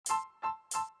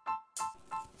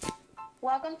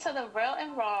Welcome to the Real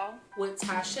and Raw with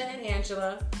Tasha and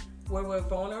Angela, where we're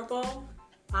vulnerable,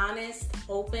 honest,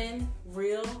 open,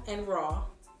 real, and raw.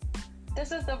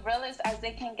 This is the realest as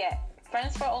they can get.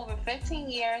 Friends for over 15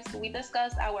 years, we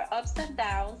discuss our ups and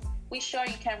downs. We sure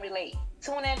you can relate.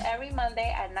 Tune in every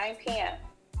Monday at 9 p.m.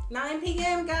 9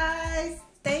 p.m., guys.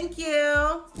 Thank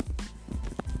you.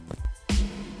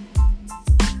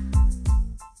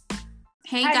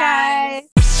 Hey, Hi, guys.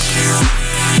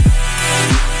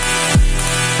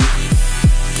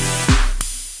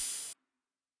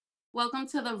 Welcome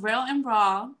to the Real and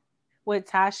Raw with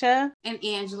Tasha and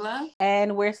Angela.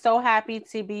 And we're so happy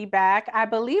to be back. I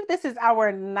believe this is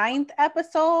our 9th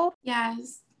episode.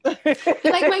 Yes. You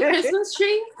like my Christmas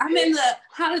tree? I'm in the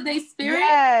holiday spirit.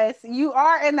 Yes, you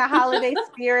are in the holiday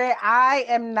spirit. I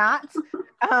am not.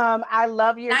 I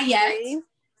love your not tree. Yet.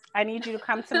 I need you to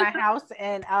come to my house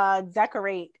and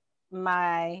decorate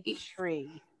my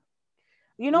tree.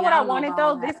 You know what I wanted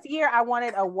though? This year I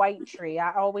wanted a white tree.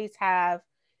 I always have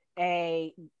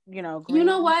a, green. You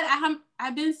know what?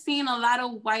 I've been seeing a lot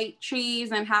of white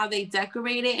trees and how they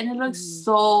decorate it, and it looks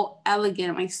so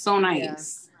elegant, like so nice.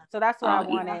 Yeah. So that's what I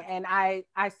wanted. Yeah. And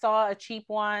I saw a cheap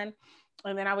one,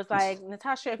 and then I was like,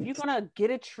 Natasha, if you're gonna get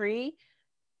a tree,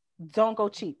 don't go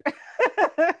cheap.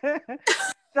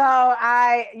 So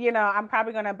I'm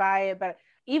probably gonna buy it, but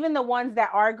even the ones that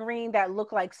are green that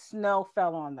look like snow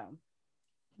fell on them.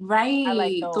 Right. I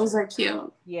like those are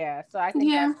cute. Yeah. So I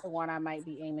think that's the one I might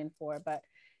be aiming for. But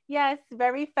yes,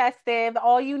 very festive.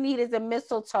 All you need is a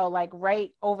mistletoe, like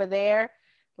right over there.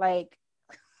 Like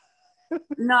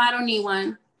no, I don't need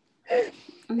one.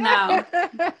 No.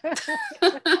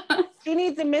 She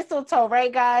needs a mistletoe,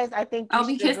 right, guys? I think I'll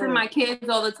be kissing my kids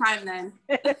all the time then.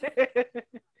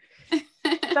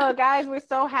 So guys, we're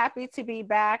so happy to be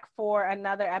back for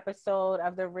another episode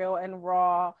of The Real and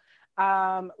Raw.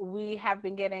 We have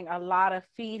been getting a lot of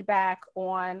feedback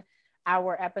on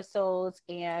our episodes,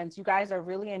 and you guys are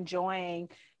really enjoying,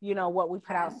 what we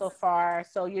put out so far.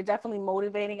 So you're definitely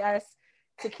motivating us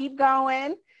to keep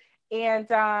going. And,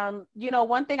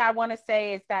 one thing I want to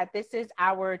say is that this is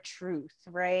our truth,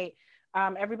 right?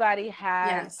 Everybody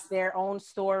has their own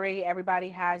story. Everybody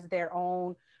has their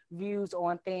own views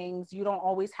on things. You don't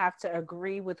always have to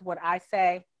agree with what I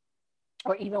say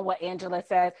or even what Angela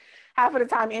says. Half of the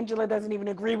time, Angela doesn't even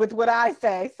agree with what I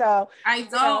say. So I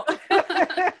don't.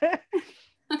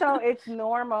 So it's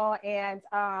normal. And,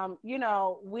 we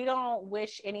don't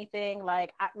wish anything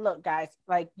look, guys,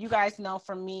 like you guys know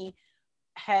from me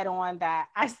head on that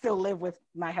I still live with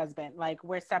my husband. Like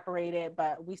we're separated,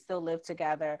 but we still live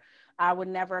together. I would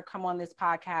never come on this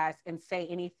podcast and say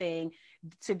anything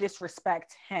to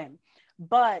disrespect him,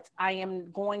 but I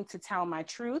am going to tell my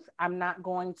truth. I'm not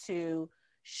going to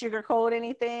sugarcoat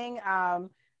anything.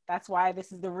 That's why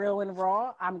this is the Real and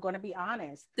Raw. I'm going to be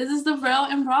honest. This is the Real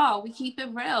and Raw. We keep it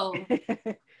real.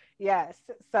 Yes.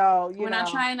 So, we're not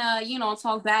trying to,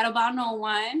 talk bad about no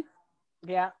one.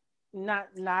 Yeah. Not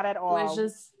at all. We're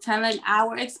just telling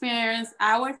our experience,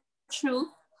 our truth.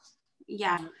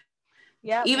 Yeah.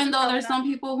 Yeah. Even though there's some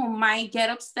people who might get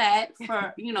upset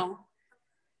for,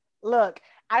 Look,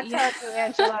 I tell you,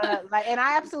 Angela, and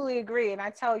I absolutely agree. And I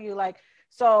tell you,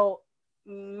 so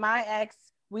my ex,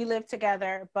 we live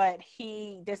together, but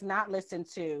he does not listen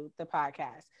to the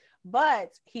podcast. But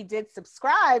he did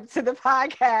subscribe to the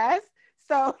podcast.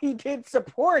 So he did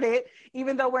support it,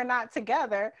 even though we're not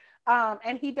together.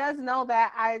 And he does know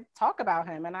that I talk about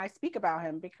him and I speak about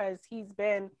him because he's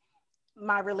been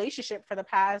my relationship for the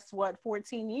past,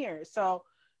 14 years. So,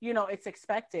 it's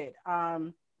expected.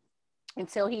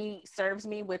 Until he serves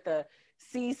me with a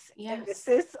cease and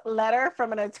desist letter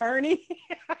from an attorney,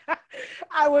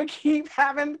 I will keep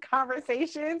having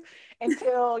conversations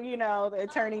until, the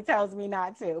attorney tells me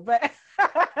not to. But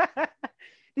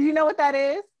do you know what that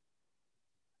is?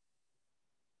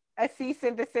 A cease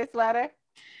and desist letter?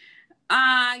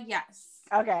 Yes.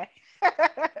 Okay.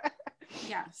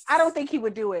 Yes. I don't think he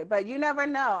would do it, but you never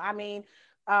know. I mean,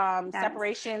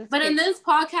 separations. But in this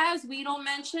podcast, we don't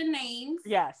mention names.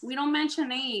 Yes. We don't mention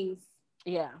names.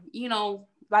 Yeah.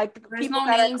 Like there's no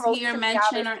names here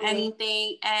mentioned or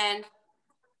anything. And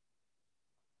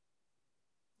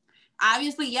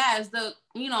obviously, yes, the,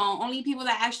 only people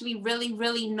that actually really,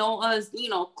 really know us,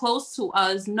 close to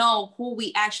us know who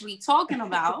we actually talking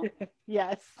about.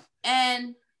 Yes.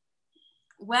 And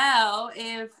well,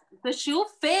 if the shoe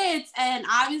fits and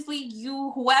obviously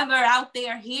whoever out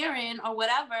there hearing or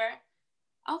whatever,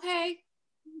 okay,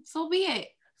 so be it.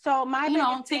 So my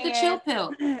take a chill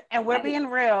pill. And we're being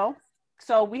real.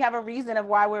 So we have a reason of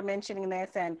why we're mentioning this.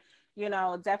 And,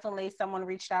 definitely someone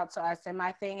reached out to us. And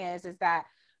my thing is that,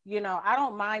 I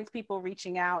don't mind people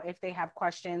reaching out if they have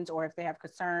questions or if they have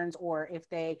concerns or if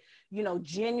they,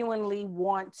 genuinely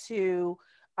want to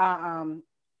um,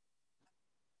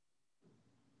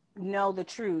 know the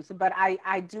truth. But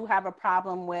I do have a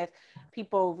problem with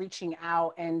people reaching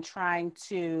out and trying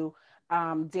to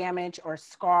damage or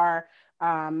scar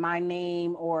my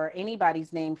name or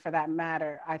anybody's name for that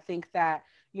matter. I think that,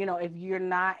 if you're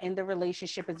not in the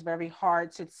relationship, it's very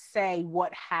hard to say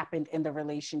what happened in the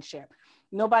relationship.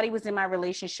 Nobody was in my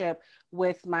relationship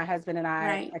with my husband and I,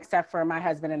 Right. except for my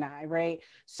husband and I, right?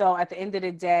 So at the end of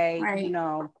the day, Right.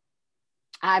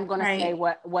 I'm going to say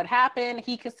Right. what happened.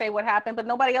 He could say what happened, but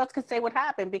nobody else could say what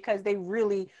happened because they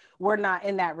really were not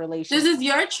in that relationship. This is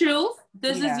your truth.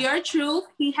 This is Yeah. your truth.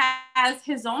 He has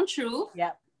his own truth.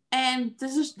 Yep. And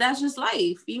that's just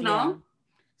life, Yeah.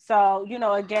 So,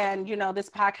 again, this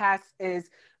podcast is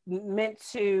meant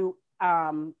to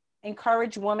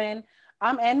encourage women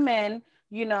and men,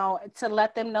 to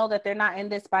let them know that they're not in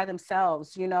this by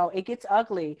themselves. It gets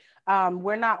ugly.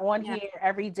 We're not on here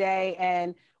every day,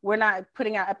 and we're not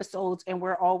putting out episodes and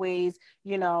we're always,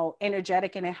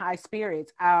 energetic and in high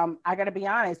spirits. I got to be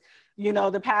honest,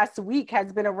 the past week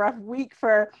has been a rough week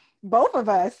for both of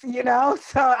us,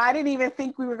 so I didn't even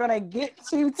think we were going to get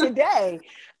to today.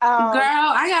 Girl,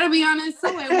 I got to be honest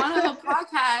too. In one of the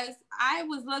podcasts, I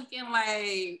was looking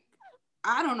like,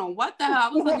 I don't know what the hell. I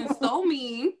was looking so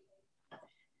mean.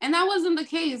 And that wasn't the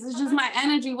case. It's just my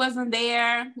energy wasn't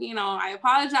there. I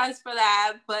apologize for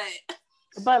that,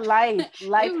 but life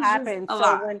happens.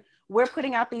 So when we're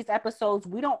putting out these episodes,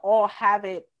 we don't all have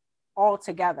it all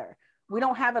together. We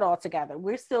don't have it all together.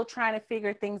 We're still trying to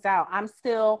figure things out.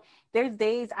 There's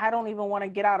days I don't even want to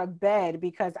get out of bed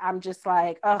because I'm just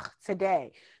like, ugh,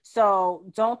 today. So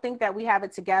don't think that we have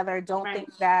it together. Don't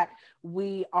think that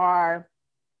we are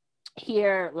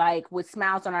here like with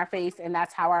smiles on our face and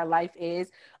that's how our life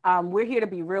is. We're here to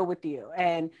be real with you.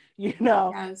 And,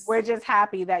 we're just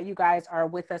happy that you guys are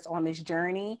with us on this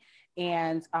journey.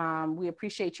 And we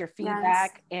appreciate your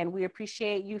feedback and we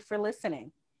appreciate you for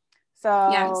listeing.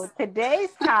 So today's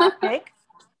topic,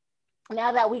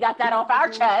 now that we got that off our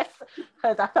chest,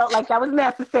 because I felt like that was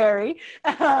necessary.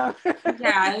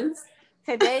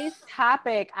 Today's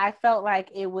topic, I felt like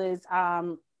it was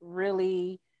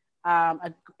really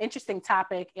an interesting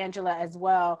topic, Angela, as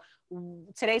well.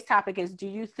 Today's topic is, do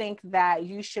you think that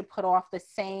you should put off the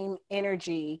same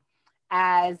energy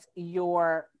as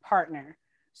your partner?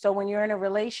 So when you're in a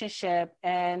relationship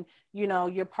and,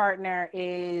 your partner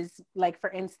is like, for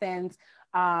instance,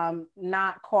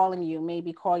 not calling you,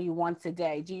 maybe call you once a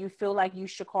day. Do you feel like you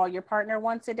should call your partner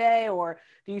once a day? Or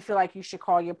do you feel like you should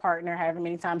call your partner however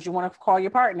many times you want to call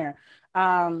your partner?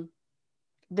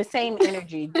 The same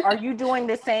energy. Are you doing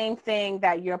the same thing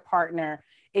that your partner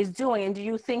is doing? And do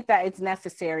you think that it's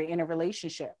necessary in a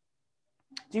relationship?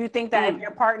 Do you think that if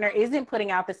your partner isn't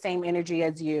putting out the same energy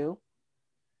as you,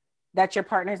 that your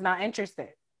partner is not interested?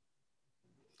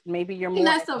 Maybe you're more.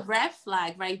 That's a red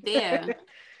flag right there.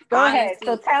 Go ahead.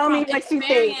 So tell me what you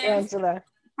think, Angela.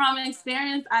 From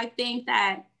experience, I think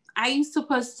that I used to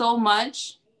put so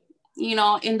much, in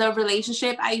the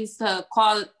relationship. I used to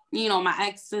call, my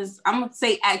exes. I'm going to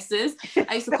say exes.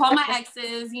 I used to call my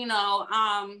exes,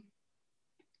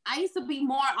 I used to be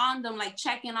more on them, like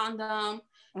checking on them.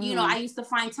 I used to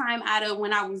find time out of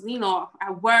when I was,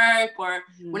 at work or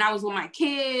when I was with my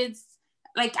kids.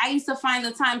 Like I used to find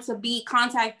the time to be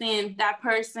contacting that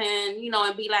person,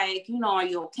 and be like, are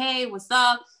you okay? What's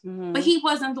up? But he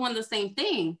wasn't doing the same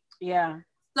thing. Yeah.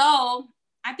 So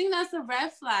I think that's a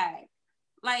red flag.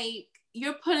 Like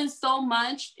you're putting so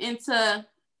much into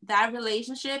that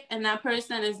relationship and that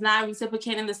person is not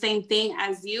reciprocating the same thing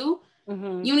as you.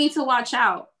 You need to watch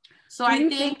out. So I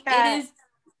think it is.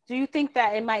 Do you think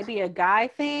that it might be a guy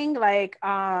thing? Like,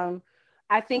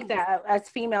 I think that as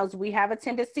females, we have a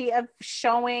tendency of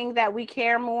showing that we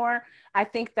care more. I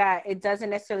think that it doesn't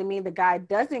necessarily mean the guy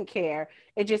doesn't care.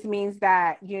 It just means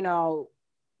that,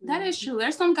 That is true.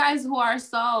 There's some guys who are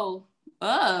so,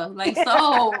 like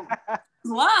so,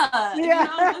 what? Yeah.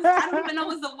 I don't even know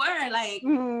what's the word. Like,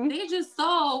 they're just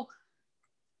so,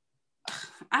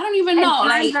 I don't even know.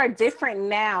 Times are different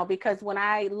now because when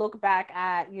I look back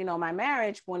at, my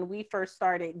marriage, when we first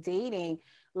started dating,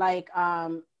 like,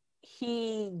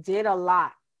 he did a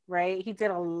lot, right? He did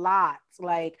a lot.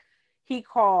 Like he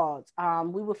called,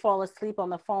 we would fall asleep on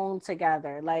the phone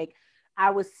together. Like I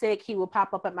was sick, he would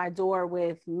pop up at my door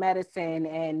with medicine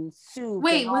and soup.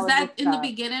 Wait, was that in the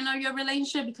beginning of your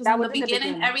relationship? Because in the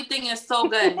beginning, everything is so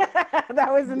good.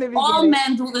 That was in the beginning. All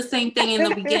men do the same thing in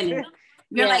the beginning.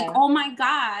 you're like, oh my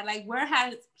God, like where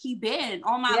has he been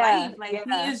all my life? Like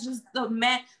he is just the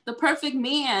man, the perfect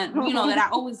man, you know, that I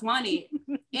always wanted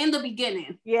in the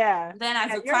beginning. Yeah. Then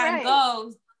as the time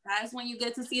goes, that's when you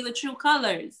get to see the true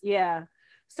colors. Yeah.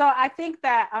 So I think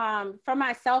that for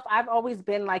myself, I've always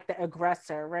been like the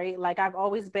aggressor, right? Like I've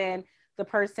always been the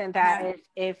person that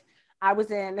if I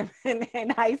was in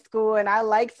high school and I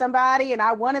liked somebody and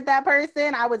I wanted that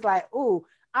person, I was like, ooh,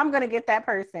 I'm going to get that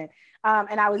person.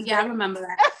 And I was, I remember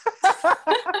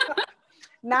that.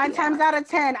 9 times out of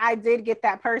 10, I did get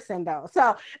that person though.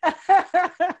 So,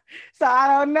 so I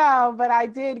don't know, but I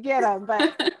did get them.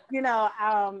 But, you know,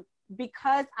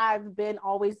 because I've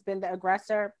always been the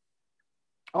aggressor,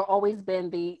 or always been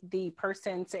the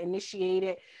person to initiate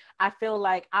it, I feel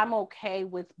like I'm okay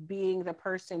with being the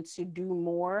person to do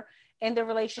more in the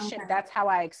relationship. Okay. That's how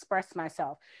I express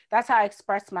myself. That's how I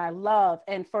express my love.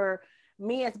 And for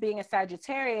me as being a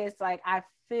Sagittarius, like I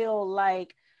feel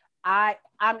like I'm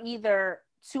either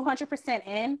 200%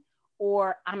 in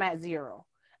or I'm at 0.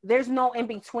 There's no in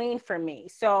between for me.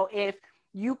 So if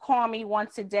you call me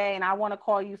once a day and I want to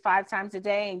call you 5 times a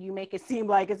day and you make it seem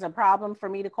like it's a problem for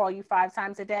me to call you 5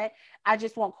 times a day, I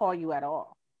just won't call you at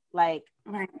all. Like,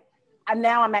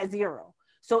 now I'm at 0.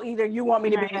 So either you want me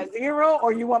to be at 0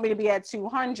 or you want me to be at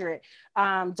 200.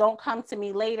 Don't come to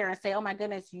me later and say, oh my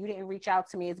goodness, you didn't reach out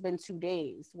to me. It's been 2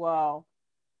 days. Well,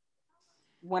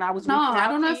 when I was I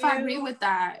don't know if I agree with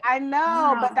that. I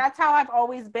know, but that's how I've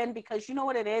always been, because you know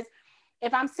what it is?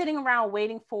 If I'm sitting around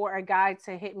waiting for a guy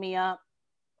to hit me up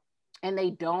and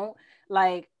they don't,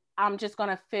 like, I'm just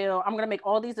going to make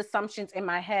all these assumptions in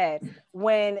my head.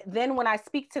 When I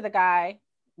speak to the guy,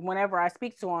 whenever I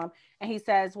speak to him and he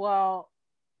says, well,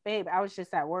 babe, I was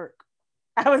just at work.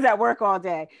 I was at work all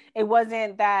day. It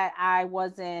wasn't that I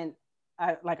wasn't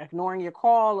like ignoring your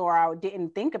call or I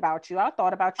didn't think about you. I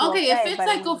thought about you. Okay, if it's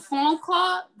like a phone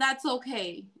call, that's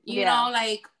okay. You know,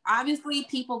 like obviously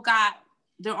people got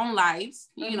their own lives,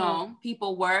 you know,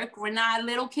 people work. We're not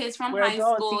little kids from high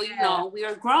school, you know, we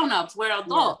are grown-ups, we're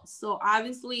adults. So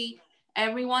obviously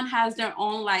everyone has their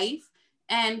own life.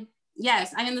 And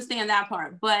yes, I understand that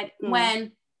part. But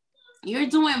when you're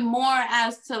doing more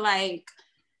as to like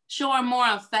showing more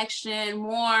affection,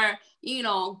 more, you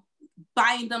know,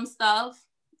 buying them stuff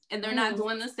and they're not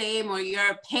doing the same, or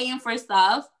you're paying for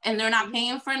stuff and they're not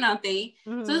paying for nothing.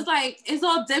 So it's like, it's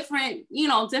all different, you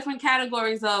know, different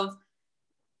categories of,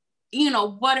 you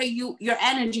know, what are your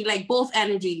energy, like both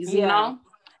energies, you know?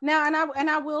 Now, and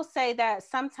I will say that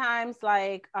sometimes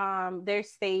like there's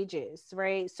stages,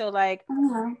 right? So like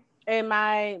in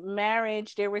my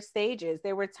marriage, there were stages.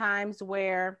 There were times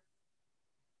where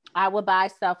I would buy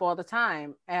stuff all the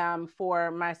time for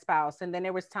my spouse. And then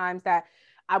there was times that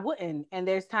I wouldn't. And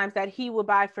there's times that he would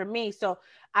buy for me. So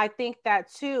I think that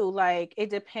too, like it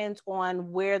depends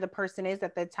on where the person is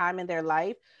at the time in their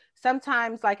life.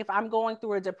 Sometimes like if I'm going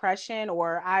through a depression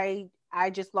or I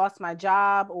just lost my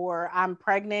job or I'm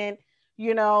pregnant,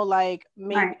 you know, like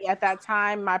maybe at that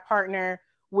time my partner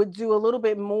would do a little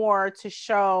bit more to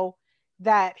show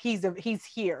that he's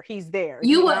here, he's there.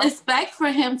 You would expect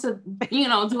for him to, you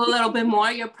know, do a little bit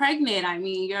more. You're pregnant. I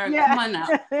mean, come on now.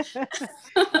 So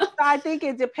I think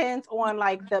it depends on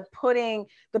like the putting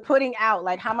out,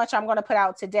 like how much I'm going to put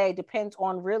out today depends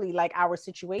on really like our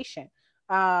situation.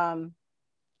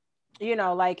 You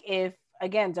know, like if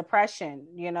again, depression,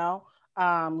 you know,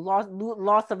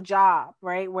 loss of job,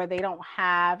 right? Where they don't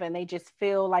have, and they just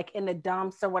feel like in the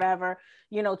dumps or whatever,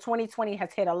 you know, 2020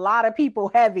 has hit a lot of people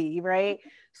heavy, right?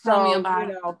 So, you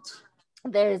know,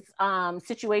 there's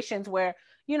situations where,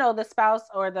 you know, the spouse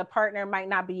or the partner might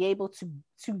not be able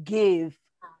to give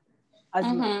as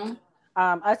much.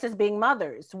 Us as being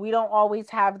mothers, we don't always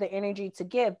have the energy to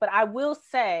give, but I will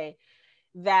say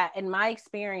that in my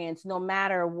experience, no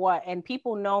matter what, and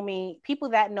people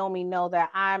that know me know that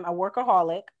I'm a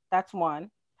workaholic. That's one.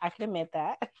 I can admit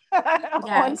that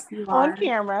yes, on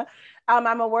camera.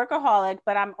 I'm a workaholic,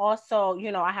 but I'm also,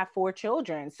 you know, I have 4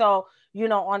 children. So, you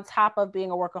know, on top of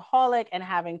being a workaholic and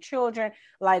having children,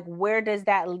 like where does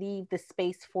that leave the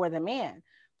space for the man?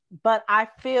 But I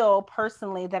feel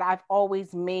personally that I've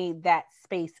always made that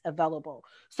space available.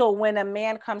 So when a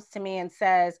man comes to me and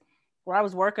says, well, I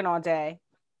was working all day,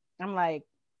 I'm like,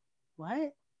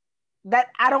 what? That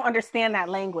I don't understand that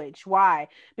language. Why?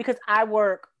 Because I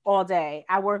work all day.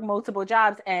 I work multiple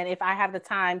jobs. And if I have the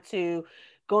time to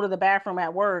go to the bathroom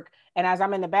at work, and as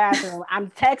I'm in the bathroom,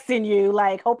 I'm texting you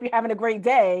like, hope you're having a great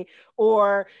day.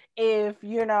 Or if,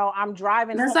 you know, I'm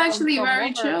driving. That's actually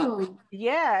very true.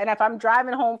 Yeah. And if I'm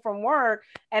driving home from work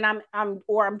and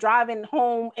I'm driving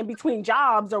home in between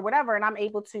jobs or whatever, and I'm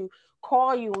able to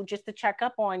call you just to check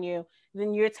up on you,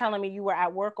 then you're telling me you were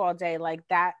at work all day. Like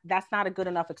that's not a good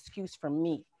enough excuse for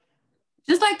me.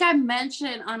 Just like I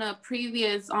mentioned on a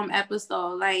previous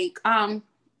episode, like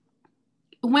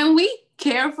when we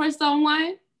care for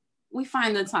someone, we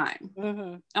find the time.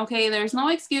 Mm-hmm. Okay, there's no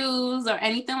excuse or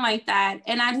anything like that.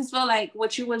 And I just feel like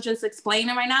what you were just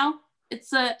explaining right now,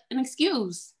 it's an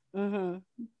excuse. Mm-hmm.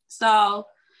 So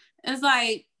it's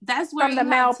like that's where from the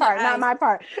male part, not my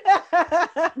part.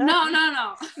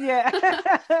 No. Yeah.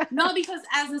 No, because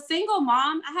as a single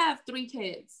mom, I have 3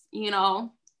 kids, you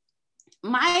know.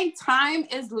 My time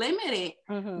is limited.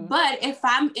 Mm-hmm. But if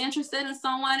I'm interested in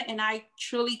someone and I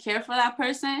truly care for that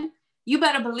person, you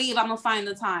better believe I'm gonna find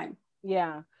the time.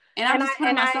 Yeah. And I'm just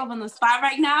putting myself on the spot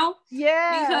right now.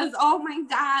 Yeah. Because oh my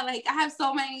God, like I have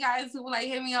so many guys who like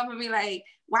hit me up and be like,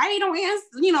 why you don't answer,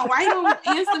 you know, why you don't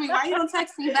answer me? Why you don't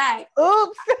text me back?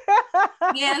 Oops.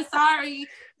 Yeah, sorry. Oops.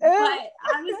 But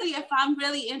honestly, if I'm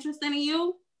really interested in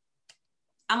you,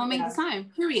 I'm gonna make the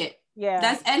time. Period. Yeah.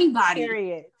 That's anybody.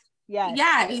 Period.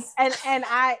 Yes. Yes. And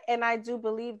I do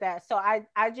believe that. So I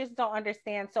just don't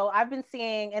understand. So I've been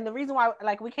seeing, and the reason why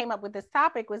like we came up with this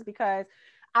topic was because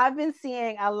I've been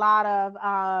seeing a lot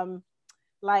of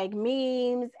like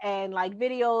memes and like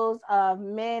videos of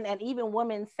men and even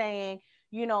women saying,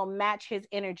 you know, match his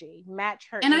energy, match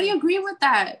her and energy. I agree with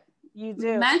that. You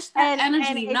do match that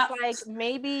energy. And it's like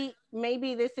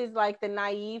maybe this is like the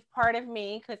naive part of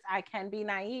me, because I can be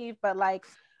naive, but like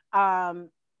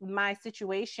my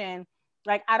situation,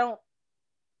 like I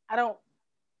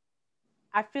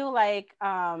feel like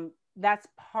that's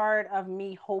part of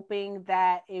me hoping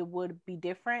that it would be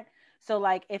different. So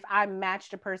like if I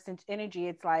matched a person's energy,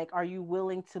 it's like, are you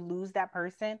willing to lose that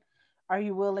person? Are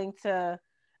you willing to,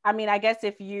 I mean, I guess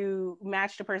if you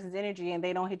match the person's energy and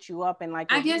they don't hit you up and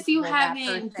like, I guess you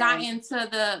haven't gotten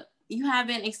to you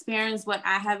haven't experienced what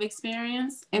I have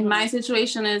experienced. And my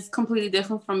situation is completely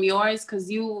different from yours, because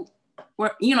you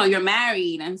were, you know, you're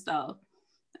married and stuff.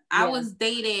 I was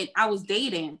dating.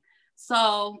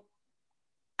 So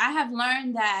I have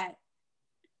learned that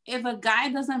if a guy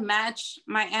doesn't match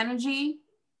my energy,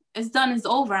 it's done, it's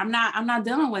over. I'm not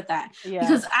dealing with that. Yeah.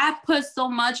 Because I put so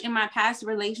much in my past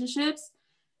relationships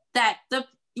that the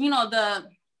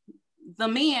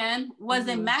man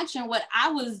wasn't matching what I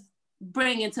was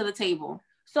bringing to the table.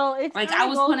 So it's like I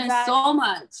was putting so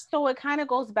much. So it kind of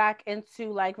goes back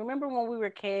into like, remember when we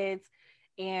were kids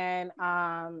and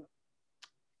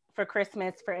for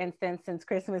Christmas, for instance, since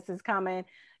Christmas is coming,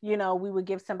 you know, we would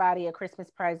give somebody a Christmas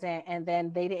present and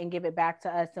then they didn't give it back to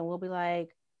us, and we'll be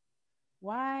like,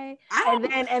 why?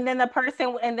 And then the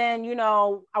person, and then, you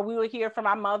know, we would hear from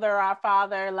our mother or our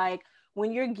father, like,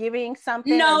 when you're giving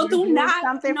something,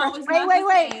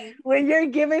 wait. When you're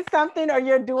giving something or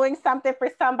you're doing something for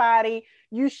somebody,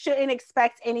 you shouldn't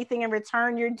expect anything in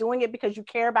return. You're doing it because you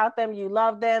care about them, you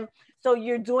love them. So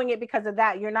you're doing it because of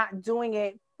that. You're not doing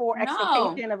it for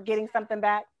expectation of getting something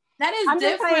back. That is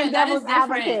different. That is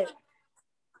different.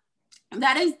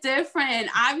 That is different.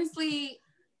 Obviously,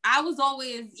 I was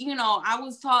always, you know, I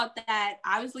was taught that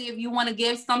obviously if you want to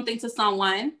give something to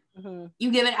someone,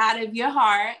 you give it out of your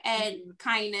heart and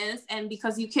kindness, and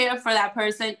because you care for that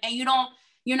person, and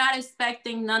you're not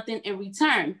expecting nothing in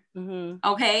return.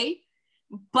 Okay.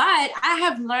 But I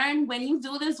have learned when you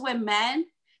do this with men,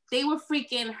 they will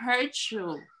freaking hurt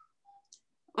you.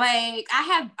 Like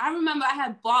I remember I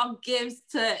had bought gifts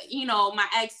to, you know, my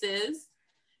exes,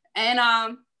 and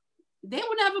they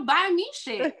would never buy me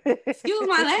shit. Excuse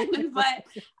my language, but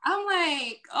I'm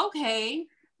like, okay.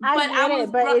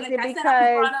 Is it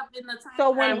because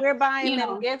so when we're buying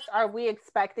them gifts, are we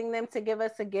expecting them to give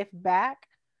us a gift back?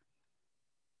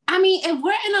 I mean, if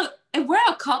we're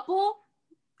a couple,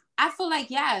 I feel like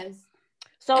yes.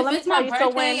 So if it's my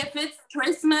birthday, if it's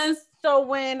Christmas. So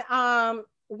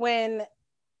when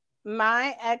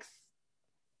my ex,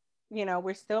 you know,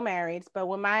 we're still married, but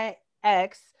when my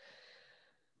ex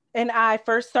and I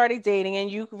first started dating, and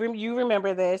you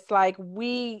remember this, like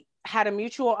we had a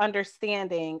mutual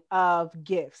understanding of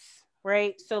gifts,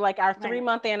 right? So like our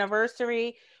 3-month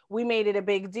anniversary, we made it a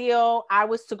big deal. I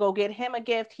was to go get him a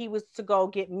gift. He was to go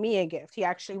get me a gift. He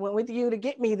actually went with you to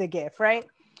get me the gift, right?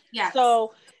 Yeah.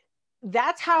 So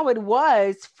that's how it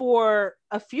was for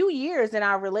a few years in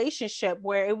our relationship,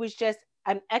 where it was just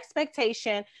an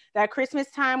expectation that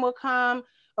Christmas time will come.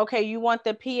 Okay, you want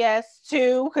the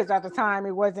PS2, because at the time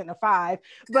it wasn't a 5,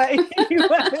 but you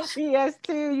want the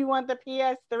PS2, you want the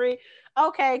PS3.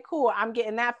 Okay, cool. I'm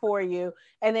getting that for you.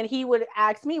 And then he would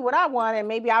ask me what I wanted.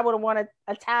 Maybe I would have wanted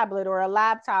a tablet or a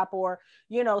laptop or,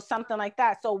 you know, something like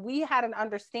that. So we had an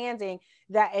understanding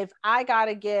that if I got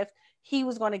a gift, he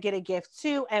was going to get a gift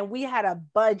too. And we had a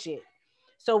budget.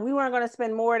 So we weren't going to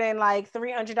spend more than like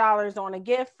 $300 on a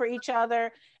gift for each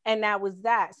other. And that was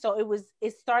that. So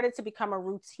it started to become a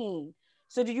routine.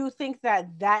 So do you think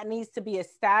that that needs to be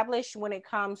established when it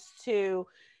comes to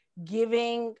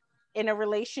giving in a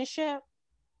relationship?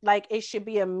 Like it should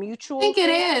be a mutual I think thing?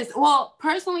 it is. Well,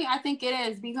 personally, I think it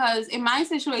is, because in my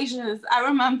situations, I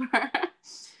remember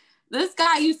this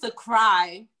guy used to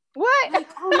cry. What? Like,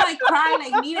 oh, like cry,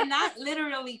 like meaning not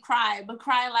literally cry, but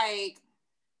cry like,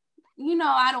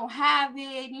 I don't have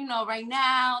it, right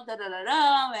now, da da da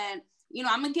da, and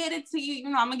I'm gonna get it to you,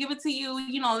 I'm gonna give it to you,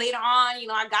 later on,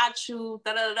 I got you,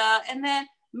 da da da, and then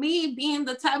me being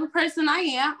the type of person I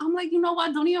am, I'm like, you know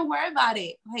what? Don't even worry about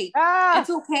it. Like,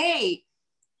 it's okay.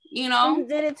 You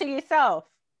did it to yourself.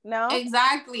 No?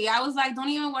 Exactly. I was like, don't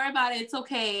even worry about it. It's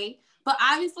okay. But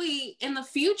obviously in the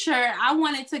future, I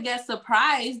wanted to get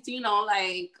surprised,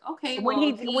 like, okay. When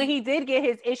he did get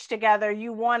his ish together,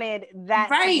 you wanted that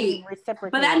to be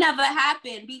reciprocated. But that never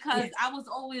happened, because I was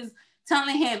always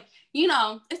telling him,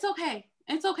 it's okay.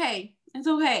 It's okay. It's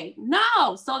okay.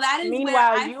 No. So that is meanwhile,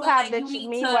 where I feel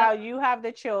like you have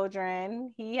the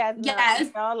children. He has yes.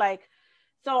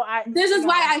 This is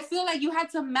why I feel like you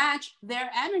had to match their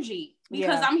energy,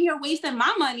 because I'm here wasting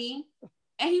my money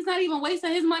and he's not even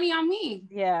wasting his money on me.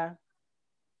 Yeah.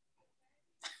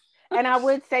 And I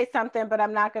would say something, but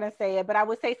I'm not going to say it, but I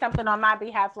would say something on my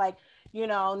behalf, like,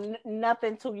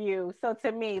 nothing to you. So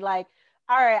to me, like,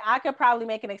 all right, I could probably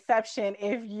make an exception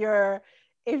if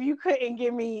you couldn't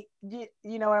give me, you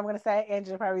know what I'm going to say?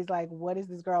 Angela probably's like, what is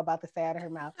this girl about to say out of her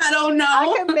mouth? I don't know.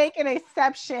 I could make an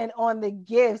exception on the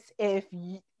gifts if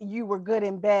you were good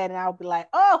in bed, and I'll be like,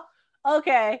 oh,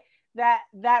 okay, that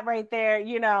right there,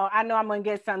 I know I'm going to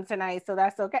get some tonight, so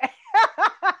that's okay.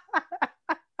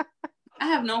 I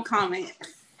have no comment.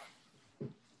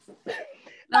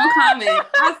 No comment.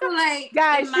 I feel like,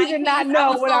 guys, she did not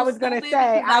know what I was going to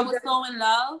say. I was so in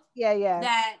love. Yeah.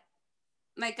 That,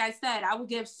 like I said, I would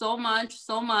give so much,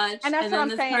 and that's what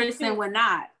I'm saying. This person would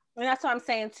not. And that's what I'm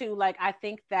saying too. Like, I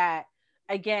think that,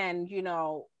 again,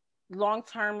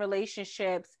 long-term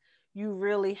relationships, you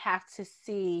really have to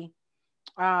see,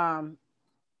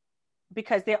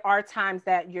 because there are times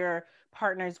that your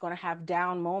partner is going to have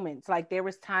down moments. Like, there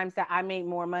was times that I made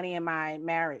more money in my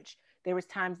marriage. There was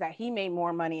times that he made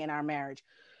more money in our marriage.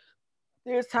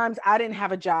 There's times I didn't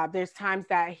have a job. There's times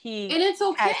that he and it's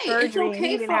okay. had surgery it's okay and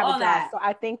he didn't for have all a job. that. So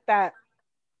I think that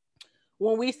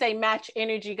when we say match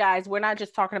energy, guys, we're not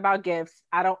just talking about gifts.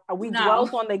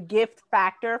 Dwelt on the gift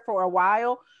factor for a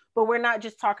while, but we're not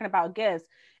just talking about gifts.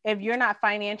 If you're not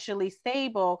financially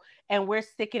stable and we're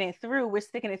sticking it through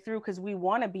because we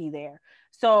want to be there.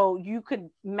 So you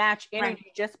could match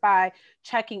energy just by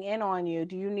checking in on you.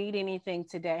 Do you need anything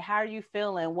today? How are you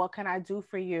feeling? What can I do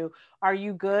for you? Are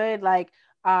you good? Like,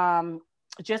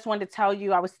 just wanted to tell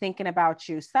you I was thinking about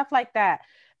you, stuff like that.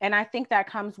 And I think that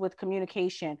comes with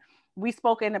communication. We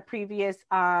spoke in the previous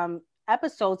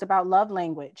episodes about love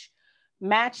language.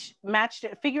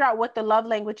 Figure out what the love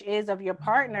language is of your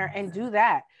partner and do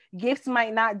that. Gifts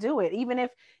might not do it. Even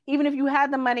if you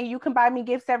had the money, you can buy me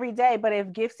gifts every day, but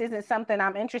if gifts isn't something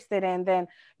I'm interested in, then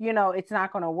it's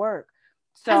not going to work.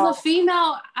 So as a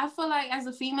female, I feel like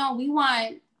we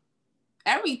want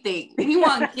everything. We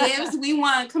want gifts, we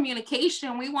want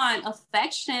communication, we want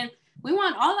affection, we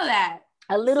want all of that.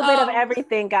 A little bit of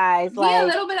everything, guys. Like, a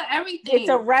little bit of everything. It's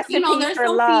a recipe for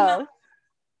love.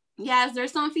 Yes,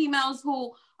 there's some females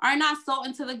who are not so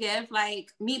into the gift.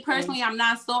 Like me personally, I'm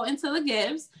not so into the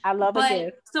gifts. I love a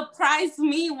gift. Surprise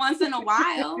me once in a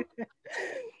while.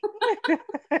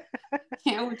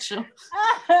 Can't with you.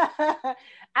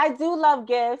 I do love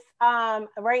gifts.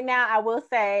 Right now, I will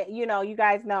say, you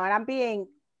guys know, and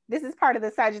this is part of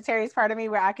the Sagittarius part of me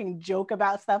where I can joke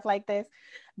about stuff like this.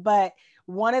 But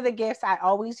one of the gifts I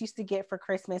always used to get for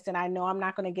Christmas, and I know I'm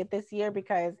not going to get this year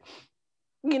because,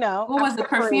 what was the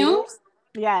perfumes?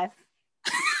 Yes.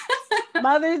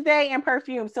 Mother's Day and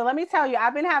perfume. So let me tell you,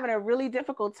 I've been having a really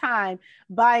difficult time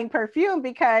buying perfume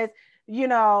because,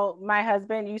 my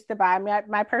husband used to buy me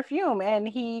my perfume and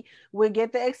he would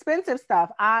get the expensive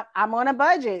stuff. I'm on a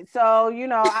budget. So,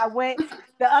 I went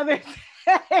the other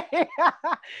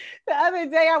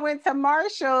day I went to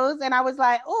Marshall's and I was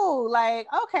like, oh, like,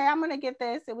 okay, I'm going to get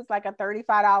this. It was like a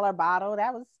 $35 bottle.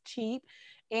 That was cheap.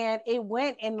 And it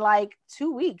went in like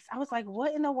 2 weeks. I was like,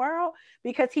 what in the world?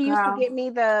 Because he used to get me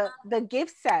the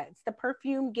gift sets, the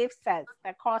perfume gift sets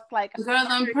that cost like $100.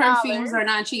 Them perfumes are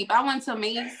not cheap. I went to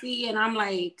Macy's and I'm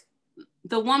like,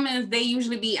 the women, they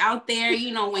usually be out there,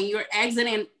 when you're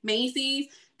exiting Macy's,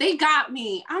 they got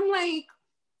me. I'm like,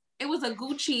 it was a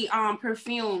Gucci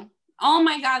perfume. Oh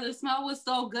my God, the smell was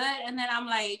so good. And then I'm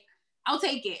like, I'll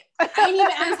take it. I didn't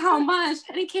even ask how much.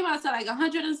 And it came out to like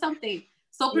 100 and something.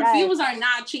 So perfumes are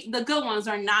not cheap. The good ones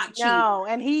are not cheap. No,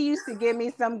 and he used to give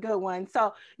me some good ones.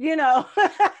 So,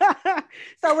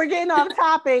 so we're getting off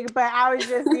topic, but I was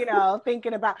just,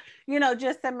 thinking about,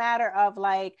 just a matter of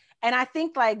like, and I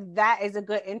think like that is a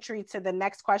good entry to the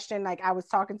next question. Like I was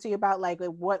talking to you about like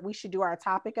what we should do our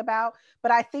topic about,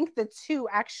 but I think the two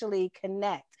actually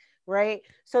connect. Right.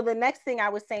 So the next thing I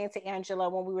was saying to Angela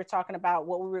when we were talking about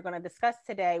what we were going to discuss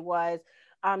today was,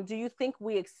 do you think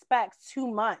we expect too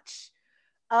much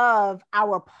of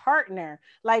our partner?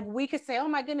 Like we could say, oh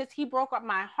my goodness, he broke up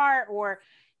my heart, or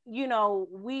he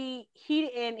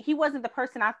wasn't the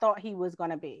person I thought he was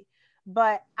going to be.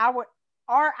 But are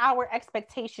our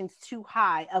expectations too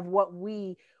high of what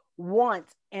we want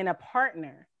in a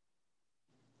partner?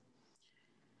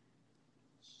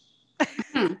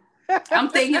 I'm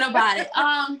thinking about it.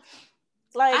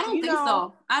 Like, I don't think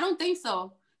so. I don't think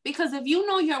so. Because if you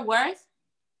know your worth,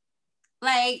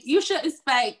 like you should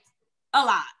expect a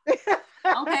lot.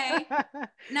 Okay.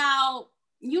 Now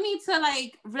you need to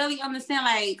like really understand,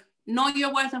 like know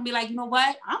your worth and be like, you know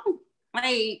what?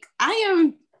 I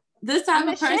am this type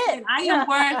of person. Shit. I am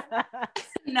worth.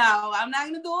 No, I'm not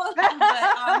gonna do all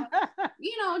that.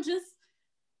 But just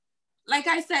like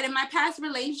I said, in my past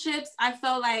relationships, I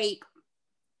felt like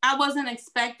I wasn't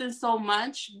expecting so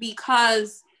much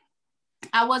because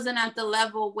I wasn't at the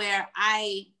level where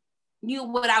I knew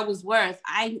what I was worth.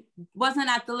 I wasn't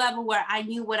at the level where I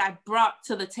knew what I brought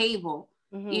to the table,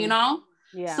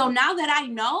 Yeah. So now that I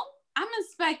know, I'm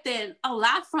expecting a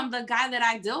lot from the guy that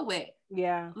I deal with.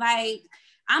 Yeah. Like,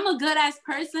 I'm a good ass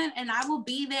person and I will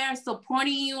be there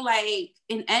supporting you like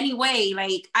in any way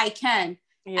like I can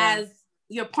as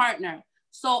your partner.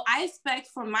 So I expect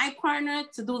for my partner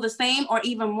to do the same or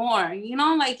even more,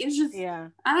 like it's just, I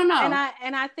don't know.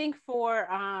 And I think for,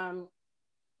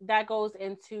 that goes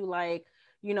into like,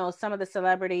 some of the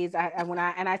celebrities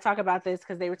I talk about this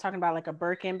because they were talking about like a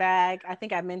Birkin bag. I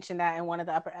think I mentioned that in one of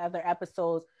the other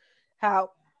episodes,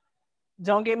 how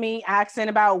don't get me asking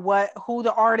about who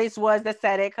the artist was that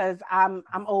said it, because I'm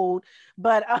old,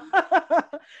 but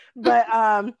a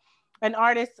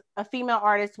female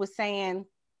artist was saying,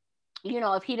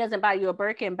 if he doesn't buy you a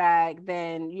Birkin bag,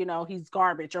 then, he's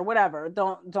garbage or whatever.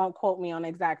 Don't quote me on the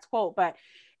exact quote, but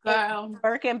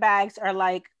Birkin bags are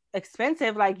like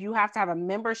expensive. Like you have to have a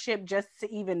membership just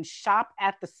to even shop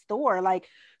at the store. Like,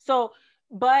 so,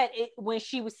 but when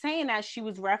she was saying that, she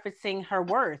was referencing her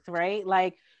worth, right?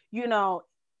 Like,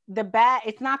 the bag,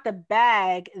 it's not the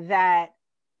bag that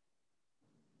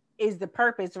is the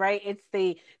purpose, right? It's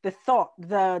the thought,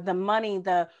 the money,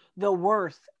 the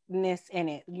worthness in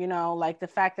it, like the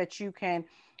fact that you can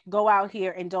go out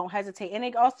here and don't hesitate. And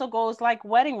it also goes like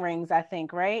wedding rings, I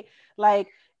think, right? Like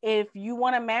if you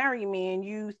want to marry me and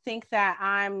you think that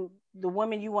I'm the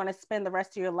woman you want to spend the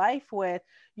rest of your life with,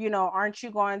 aren't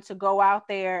you going to go out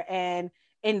there and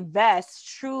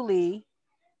invest truly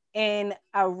in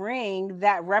a ring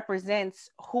that represents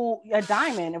a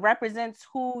diamond? It represents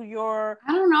who you're.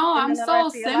 I don't know. I'm so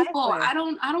simple. I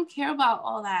don't care about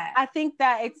all that. I think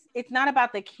that it's not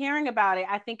about the caring about it.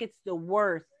 I think it's the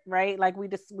worth, right? Like we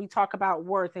talk about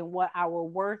worth and what our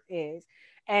worth is.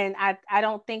 And I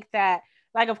don't think that,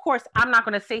 like, of course, I'm not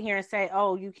going to sit here and say,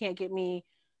 oh, you can't get me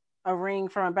a ring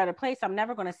from a better place. I'm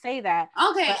never going to say that.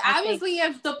 Okay. Obviously,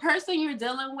 if the person you're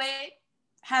dealing with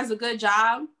has a good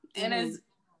job and is,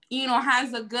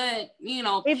 has a good,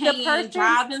 paying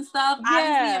job and stuff.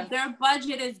 Obviously, if their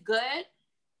budget is good,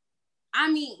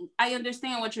 I mean, I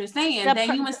understand what you're saying.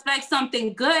 Then you expect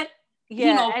something good,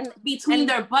 between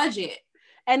their budget.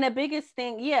 And the biggest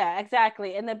thing,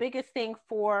 exactly. And the biggest thing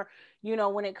for,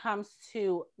 when it comes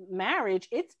to marriage,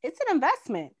 it's an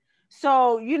investment.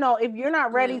 So, if you're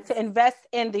not ready to invest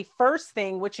in the first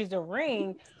thing, which is a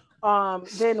ring,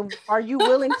 then are you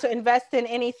willing to invest in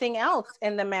anything else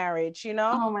in the marriage?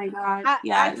 Oh my God.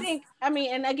 I think,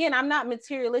 and again, I'm not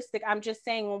materialistic. I'm just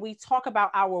saying when we talk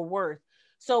about our worth.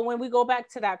 So when we go back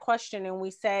to that question and we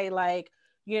say like,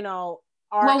 when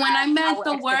I meant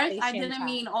the worth, I didn't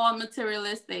mean all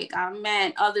materialistic. I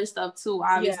meant other stuff too.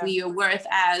 Obviously your worth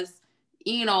as,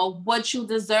 what you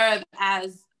deserve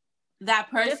as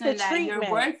that person that you're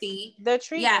worthy. The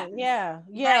treatment.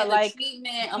 Right, like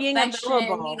treatment, being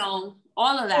available,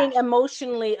 all of that. Being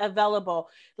emotionally available.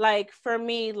 Like for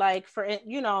me, like for,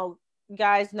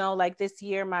 guys know, like this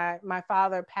year, my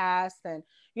father passed, and,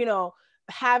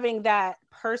 having that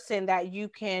person that you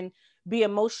can be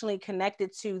emotionally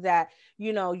connected to, that,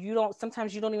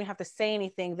 sometimes you don't even have to say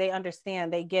anything. They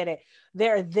understand, they get it.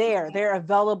 They're there, they're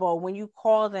available. When you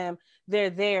call them, they're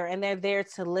there and they're there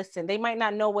to listen. They might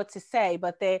not know what to say,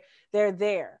 but they're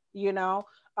there, you know.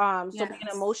 So being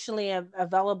emotionally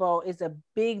available is a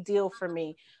big deal for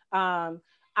me.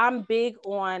 I'm big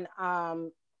on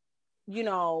you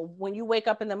know, when you wake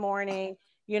up in the morning,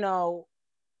 you know,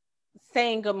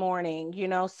 saying good morning, you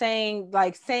know, saying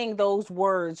those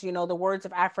words, you know, the words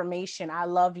of affirmation. I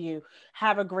love you.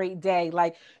 Have a great day.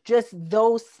 Like just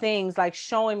those things, like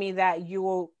showing me that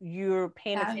you're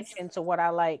paying attention to what I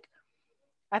like.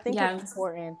 I think it's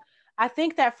important. I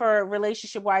think that for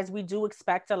relationship wise, we do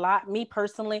expect a lot. Me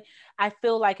personally, I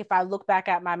feel like if I look back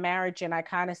at my marriage and I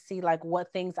kind of see like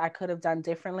what things I could have done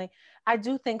differently, I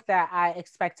do think that I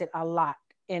expected a lot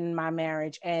in my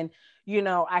marriage. And, you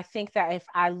know, I think that if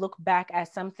I look back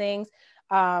at some things,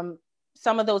 some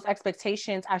of those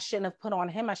expectations I shouldn't have put on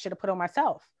him, I should have put on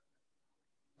myself.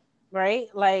 Right?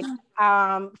 Like,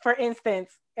 for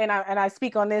instance, and I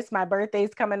speak on this, my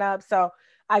birthday's coming up. So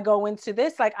I go into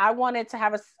this, like I wanted to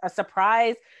have a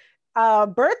surprise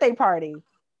birthday party.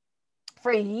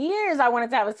 For years, I wanted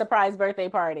to have a surprise birthday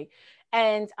party.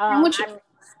 And what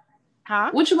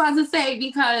you about to say?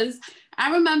 Because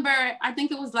I remember, I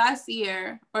think it was last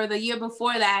year or the year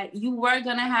before that, you were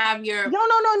gonna have your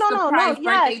surprise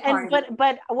birthday party.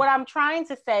 But what I'm trying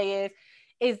to say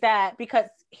is that because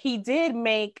he did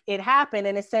make it happen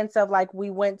in a sense of like we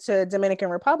went to Dominican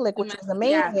Republic, which was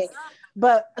amazing. Yes.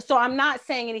 But so I'm not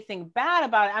saying anything bad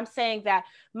about it. I'm saying that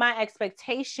my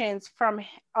expectations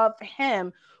of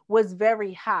him was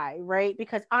very high, right?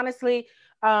 Because honestly,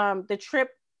 the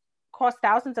trip cost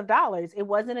thousands of dollars. It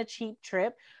wasn't a cheap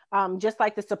trip. Just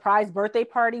like the surprise birthday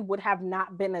party would have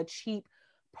not been a cheap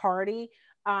party.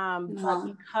 But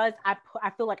because I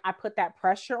feel like I put that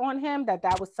pressure on him,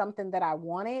 that was something that I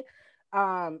wanted.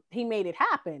 He made it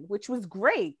happen, which was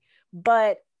great.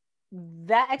 But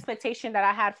that expectation that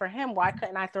I had for him, why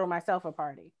couldn't I throw myself a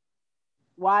party?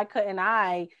 Why couldn't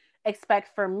I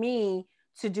expect for me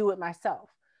to do it myself?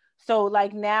 So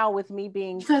like now with me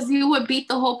being... Because you would beat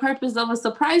the whole purpose of a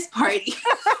surprise party.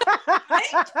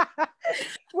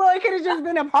 Well, it could have just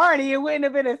been a party. It wouldn't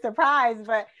have been a surprise.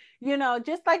 But, you know,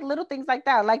 just like little things like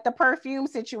that, like the perfume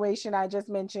situation I just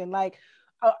mentioned, like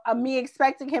me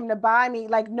expecting him to buy me,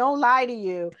 like no lie to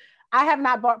you, I have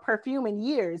not bought perfume in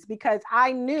years because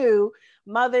I knew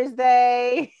Mother's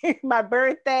Day, my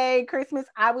birthday, Christmas,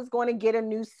 I was going to get a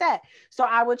new set. So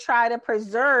I would try to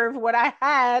preserve what I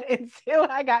had until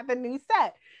I got the new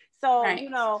set. So, right.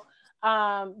 You know,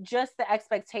 just the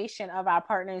expectation of our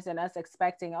partners and us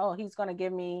expecting, oh, he's going to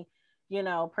give me, you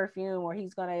know, perfume, or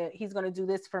he's going to do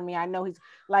this for me. I know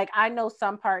I know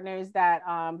some partners that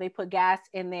they put gas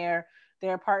in their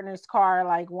partner's car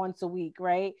like once a week,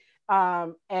 right?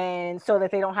 And so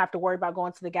that they don't have to worry about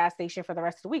going to the gas station for the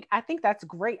rest of the week. I think that's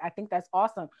great. I think that's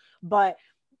awesome. But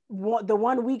the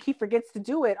 1 week he forgets to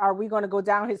do it, are we going to go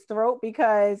down his throat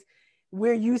because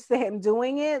we're used to him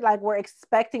doing it? Like we're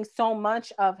expecting so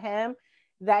much of him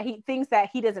that he thinks that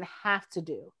he doesn't have to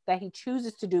do, that he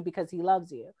chooses to do because he loves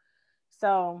you.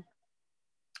 So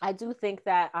I do think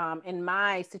that in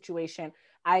my situation,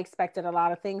 I expected a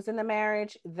lot of things in the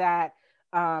marriage that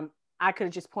I could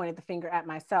have just pointed the finger at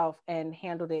myself and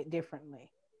handled it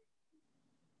differently.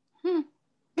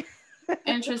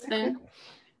 Interesting.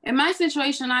 In my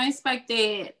situation, I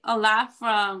expected a lot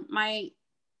from my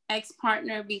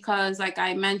ex-partner because, like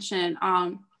I mentioned,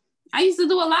 I used to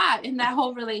do a lot in that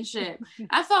whole relationship.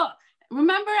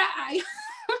 Remember,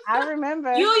 I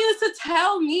remember. You used to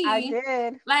tell me. I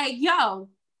did. Like, yo,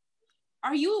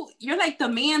 you're like the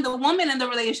man, the woman in the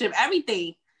relationship,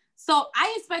 everything. So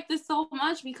I expected so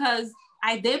much because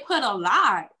I did put a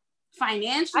lot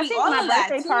financially, I think all my of that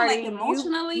birthday too, party, like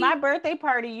emotionally. My birthday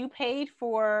party, you paid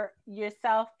for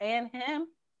yourself and him?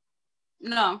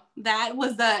 No, that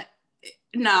was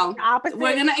no. Opposite.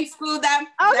 We're gonna exclude that.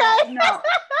 Okay. No.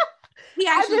 He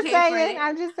actually paid for it.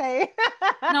 I'm just saying.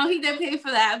 No, he did pay for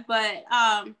that, but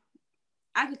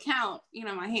I could count, you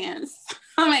know, my hands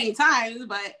how many times.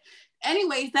 But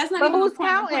anyways, that's not even the point.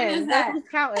 Counting? The point is that who's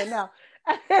counting? No.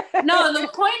 No, the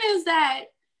point is that,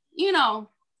 you know,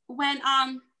 when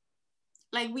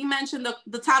like we mentioned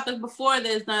the topic before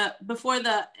this, before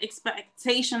the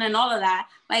expectation and all of that,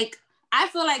 like I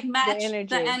feel like match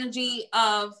the energy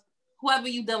of whoever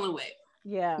you're dealing with.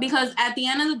 Yeah. Because at the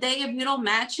end of the day, if you don't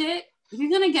match it, you're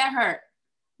gonna get hurt.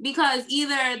 Because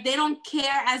either they don't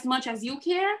care as much as you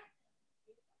care,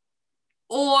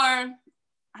 or I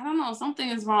don't know, something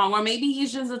is wrong. Or maybe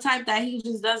he's just the type that he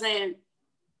just doesn't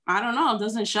show.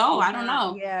 Yeah, I don't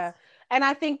know. Yeah. And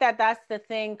I think that that's the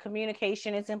thing.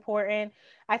 Communication is important.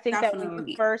 I think Definitely. That when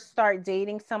you first start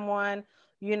dating someone,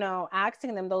 you know,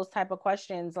 asking them those type of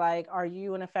questions, like, are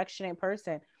you an affectionate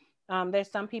person?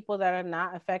 There's some people that are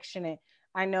not affectionate.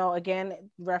 I know, again,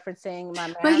 referencing my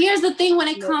But marriage. here's the thing, when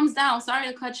it comes down, sorry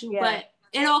to cut you, Yeah. but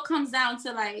it all comes down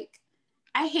to like,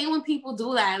 I hate when people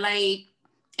do that. Like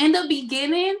in the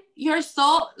beginning, you're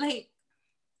so like,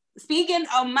 speaking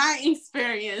of my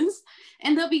experience,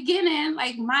 in the beginning,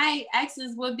 like my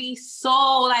exes would be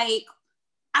so like,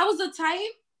 I was the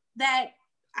type that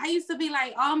I used to be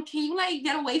like, can you like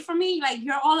get away from me? Like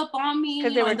you're all up on me.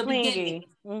 Because they were in the clingy. beginning.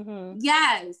 Mm-hmm.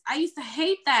 Yes, I used to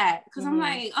hate that because I'm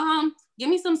like, give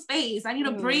me some space. I need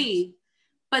to breathe.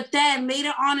 But then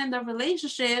later on in the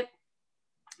relationship,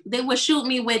 they would shoot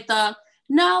me with the,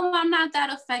 no, I'm not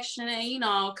that affectionate, you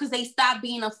know, because they stopped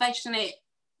being affectionate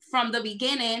from the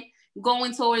beginning,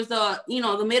 going towards the, you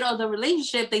know, the middle of the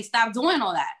relationship. They stopped doing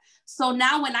all that. So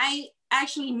now when I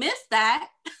actually miss that,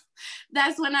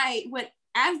 that's when I would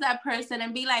ask that person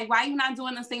and be like, why are you not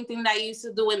doing the same thing that I used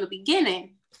to do in the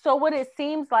beginning? So what it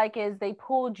seems like is they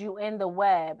pulled you in the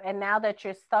web, and now that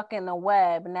you're stuck in the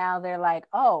web, now they're like,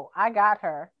 oh, I got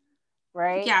her.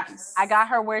 Right? Yes. I got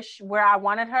her where I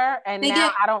wanted her, and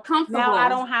now I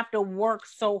don't have to work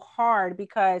so hard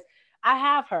because I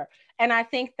have her. And I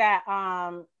think that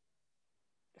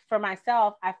for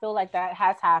myself, I feel like that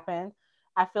has happened.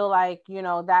 I feel like, you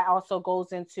know, that also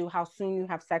goes into how soon you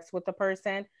have sex with the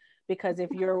person, because if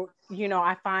you're, you know,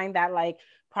 I find that like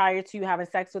prior to you having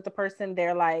sex with the person,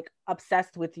 they're like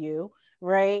obsessed with you.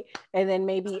 Right. And then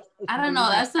maybe I don't know.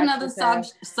 That's another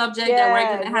subject that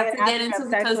we're going to have to get into,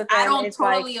 because I don't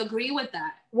totally agree with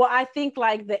that. Well, I think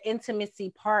like the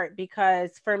intimacy part,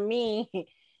 because for me,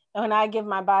 when I give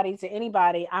my body to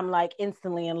anybody, I'm like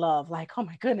instantly in love. Like, oh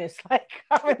my goodness, like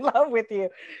I'm in love with you.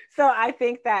 So I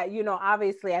think that, you know,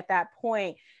 obviously at that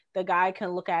point, the guy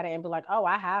can look at it and be like, oh,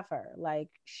 I have her. Like,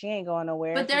 she ain't going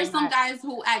nowhere. But there's some guys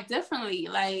who act differently.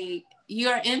 Like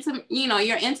you're intimate, you know,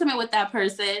 you're intimate with that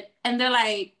person and they're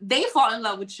like, they fall in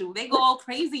love with you. They go all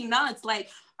crazy nuts. Like,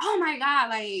 oh my God,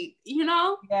 like, you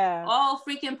know, all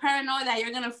freaking paranoid that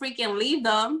you're going to freaking leave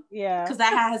them. Yeah. Because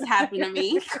that has happened to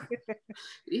me.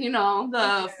 You know,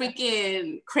 the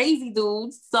freaking crazy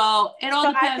dudes. So it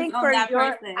all depends on that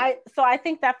person. So I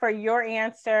think that for your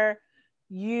answer,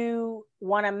 you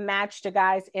want to match the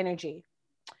guy's energy.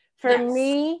 For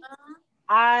me,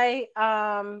 I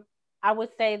would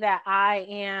say that I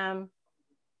am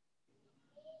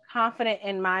confident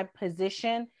in my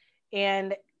position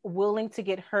and willing to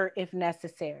get hurt if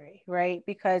necessary, right?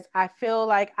 Because I feel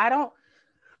like I don't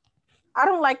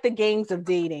like the games of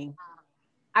dating.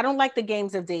 I don't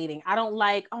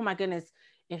like, oh my goodness,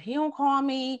 if he don't call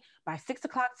me by 6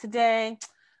 o'clock today,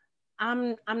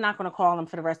 I'm not going to call him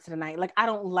for the rest of the night. Like, I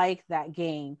don't like that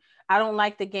game. I don't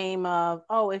like the game of,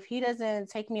 oh, if he doesn't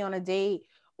take me on a date,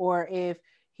 or if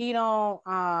he don't,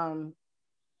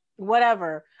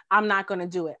 whatever, I'm not going to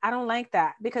do it. I don't like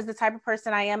that, because the type of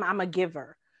person I am, I'm a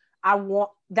giver.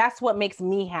 That's what makes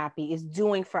me happy, is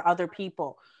doing for other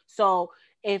people. So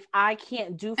if I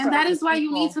can't do for and that is why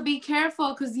you need to be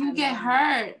careful, because you get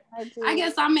hurt. I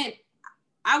guess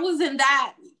I was in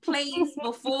that place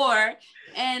before,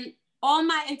 and all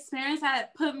my experience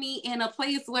had put me in a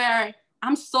place where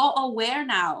I'm so aware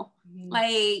now.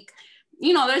 Like,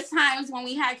 you know, there's times when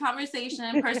we had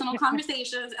personal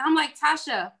conversations, and I'm like,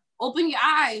 Tasha, open your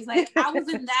eyes. Like, I was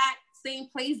in that same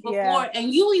place before,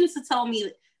 and you used to tell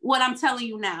me what I'm telling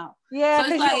you now. Yeah,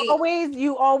 because like,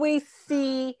 you always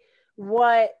see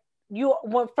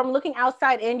from looking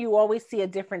outside in, you always see a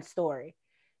different story.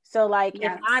 So like,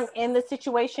 if I'm in the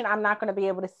situation, I'm not going to be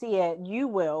able to see it. You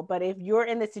will. But if you're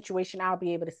in the situation, I'll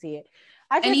be able to see it.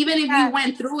 And even if you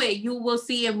went through it, you will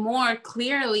see it more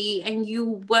clearly, and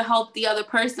you will help the other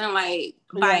person, like,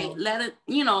 by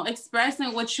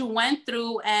expressing what you went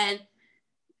through. And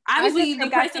obviously the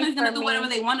person is going to do whatever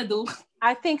they want to do.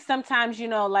 I think sometimes, you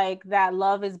know, like that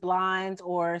love is blind,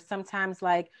 or sometimes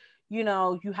like, you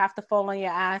know, you have to fall on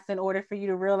your ass in order for you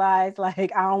to realize,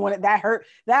 like, I don't want it. That hurt.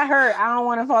 I don't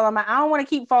want to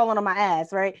keep falling on my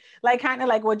ass. Right. Like, kind of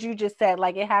like what you just said,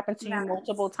 like it happened to you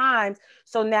multiple times.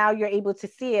 So now you're able to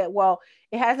see it. Well,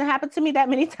 it hasn't happened to me that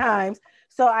many times.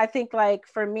 So I think like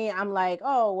for me, I'm like,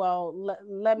 oh, well,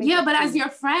 let me. Yeah, but as your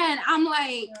friend, I'm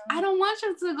like, I don't want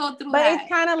you to go through that. But it's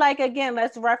kind of like, again,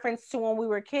 let's reference to when we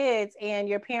were kids and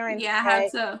your parents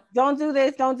had to. Don't do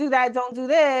this, don't do that, don't do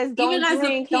this, don't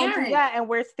drink, don't do that. And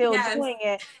we're still doing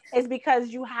it. It's because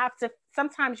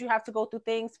sometimes you have to go through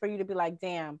things for you to be like,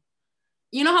 damn.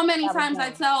 You know how many times I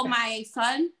tell my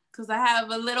son, because I have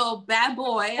a little bad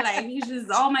boy, like he's just,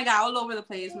 oh my God, all over the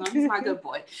place. No, he's my good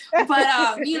boy.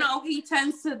 But, you know, he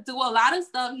tends to do a lot of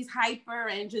stuff. He's hyper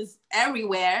and just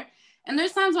everywhere. And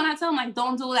there's times when I tell him, like,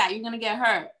 don't do that. You're going to get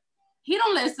hurt. he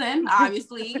don't listen,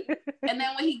 obviously. And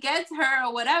then when he gets her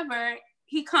or whatever,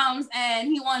 he comes and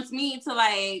he wants me to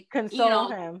like console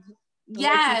him.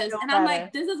 Yes. And I'm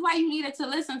like, this is why you needed to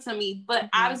listen to me. But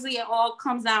obviously it all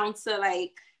comes down to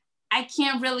like, I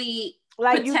can't really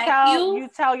like you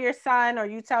tell your son or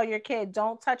you tell your kid,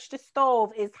 don't touch the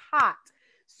stove, it's hot.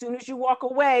 As soon as you walk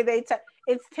away,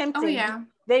 it's tempting. Oh, yeah.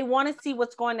 They want to see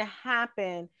what's going to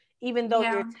happen, even though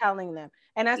you're telling them.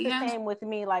 And that's the same with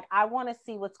me. Like, I want to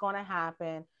see what's going to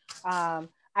happen.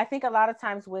 I think a lot of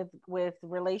times with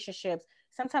relationships,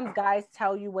 sometimes guys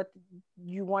tell you what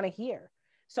you want to hear.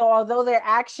 So although their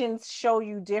actions show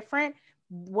you different,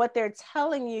 what they're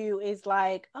telling you is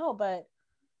like, oh, but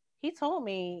he told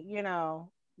me, you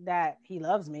know, that he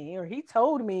loves me, or he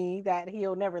told me that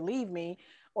he'll never leave me,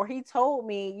 or he told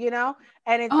me, you know,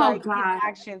 and it's like the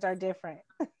actions are different.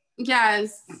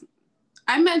 Yes.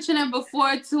 I mentioned it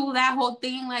before too, that whole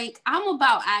thing. Like, I'm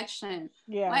about action.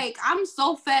 Yeah. Like, I'm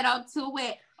so fed up to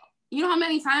it. You know how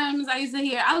many times I used to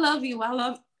hear, I love you. I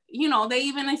love, you know, they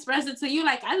even express it to you.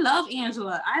 Like, I love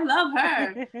Angela. I love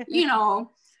her. You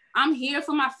know, I'm here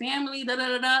for my family. Da, da,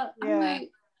 da, da. Yeah. I'm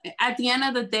like, at the end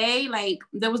of the day, like,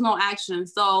 there was no action.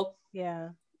 So yeah,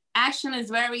 action is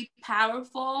very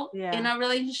powerful in a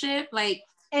relationship. Like,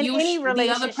 in any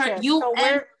relationship.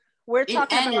 We're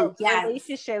talking about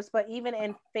relationships, but even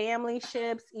in family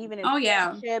ships, even in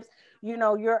friendships, you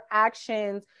know, your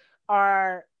actions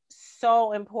are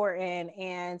so important.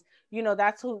 And, you know,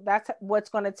 that's what's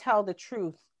going to tell the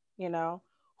truth, you know,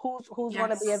 who's going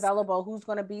to be available, who's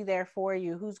going to be there for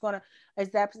you, is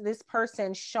that this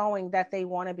person showing that they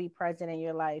want to be present in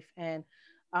your life. And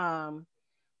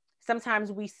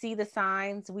sometimes we see the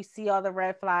signs, we see all the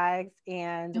red flags,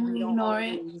 and we don't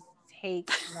always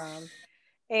take them.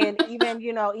 And even,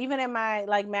 you know, even in my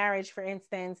like marriage, for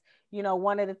instance, you know,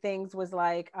 one of the things was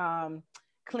like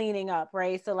cleaning up,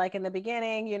 right? So like in the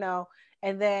beginning, you know,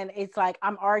 and then it's like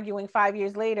I'm arguing 5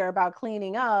 years later about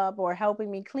cleaning up or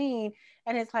helping me clean.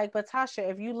 And it's like, but Tasha,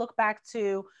 if you look back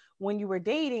to when you were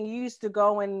dating, you used to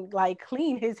go and like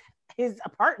clean his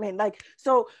apartment. Like,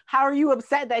 so how are you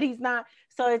upset that he's not?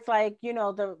 So it's like, you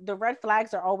know, the red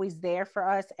flags are always there for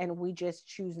us, and we just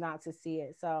choose not to see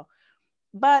it. So,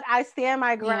 but I stand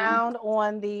my ground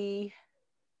on the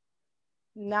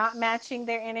not matching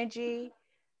their energy.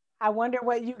 I wonder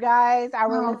what you guys,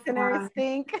 our listeners,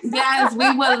 think. Yes,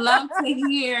 we would love to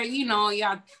hear, you know,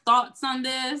 your thoughts on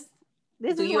this.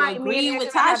 Do you agree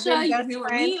with Tasha? You agree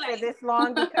with me? Like, for this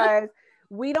long, because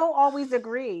we don't always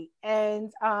agree,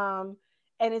 and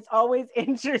it's always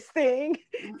interesting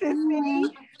to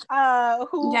see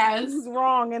who's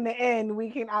wrong in the end.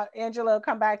 We can Angela will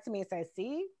come back to me and say,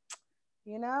 "See,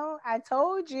 you know, I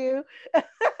told you."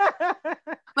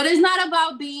 But it's not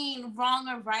about being wrong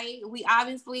or right. We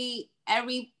obviously,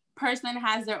 every person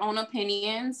has their own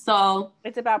opinion. So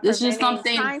it's about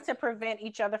trying to prevent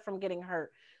each other from getting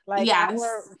hurt. Like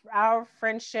our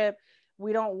friendship,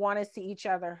 we don't want to see each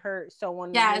other hurt. So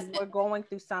when we're going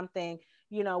through something,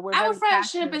 you know, our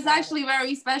friendship is actually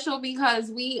very special, because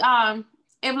we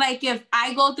if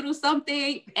I go through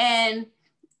something and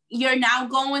you're now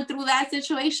going through that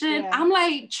situation, I'm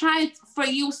like trying for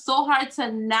you so hard to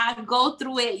not go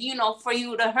through it, you know, for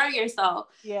you to hurt yourself.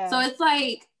 Yeah. So it's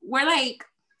like,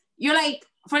 you're like,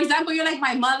 for example, you're like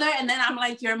my mother, and then I'm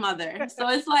like your mother. So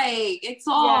it's like, it's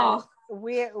all. Yes.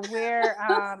 We're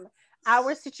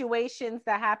our situations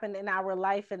that happened in our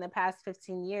life in the past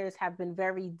 15 years have been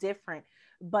very different,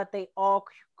 but they all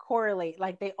correlate,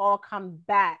 like they all come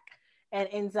back and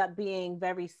ends up being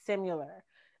very similar.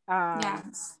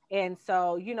 And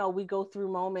so, you know, we go through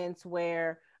moments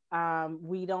where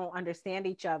we don't understand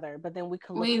each other, but then we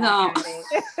can look back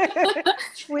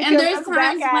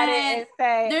at it.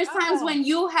 And there's times when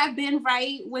you have been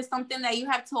right with something that you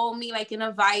have told me, like in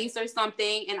advice or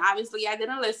something, and obviously I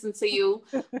didn't listen to you,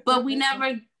 but we're not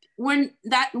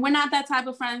that type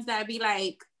of friends that be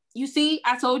like, you see,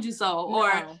 I told you so,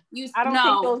 or I don't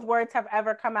think those words have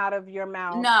ever come out of your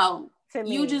mouth. No, to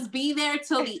me. You just be there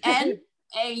till the end,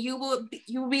 and you will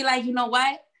be like, you know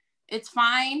what? It's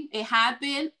fine. It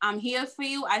happened. I'm here for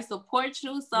you. I support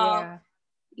you. So,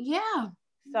 yeah.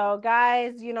 So,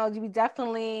 guys, you know, we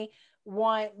definitely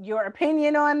want your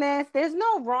opinion on this. There's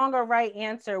no wrong or right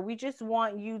answer. We just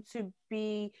want you to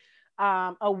be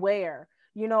aware,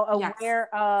 you know,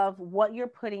 aware of what you're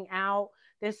putting out.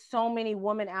 There's so many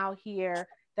women out here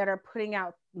that are putting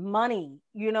out money.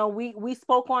 You know, we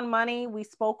spoke on money. We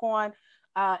spoke on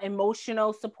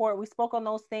emotional support. We spoke on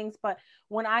those things. But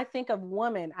when I think of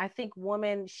women, I think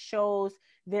women shows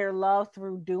their love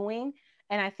through doing.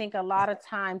 And I think a lot of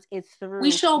times it's through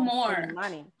we show more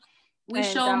money. We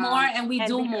show more and we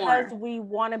do more. Because we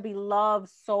want to be loved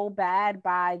so bad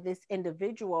by this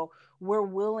individual, we're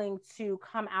willing to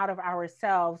come out of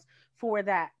ourselves for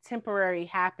that temporary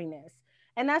happiness.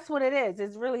 And that's what it is.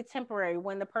 It's really temporary.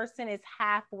 When the person is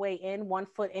halfway in, 1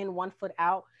 foot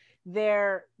out,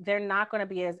 they're not going to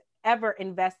be as ever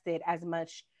invested as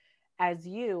much as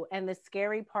you. And the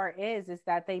scary part is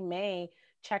that they may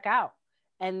check out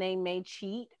and they may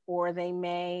cheat or they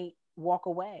may walk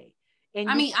away. And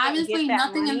I mean, obviously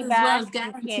nothing in this world is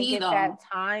guaranteed. You can't get that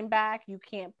time back. You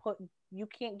can't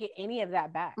get any of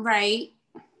that back. Right.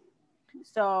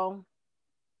 So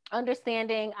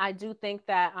understanding, I do think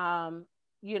that,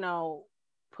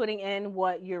 putting in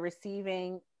what you're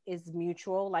receiving is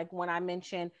mutual. Like when I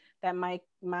mentioned that my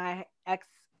ex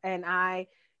and I,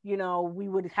 we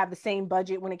would have the same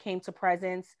budget when it came to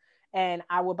presents, and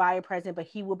I would buy a present, but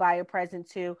he would buy a present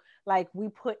too. Like we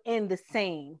put in the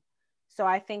same. So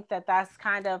I think that that's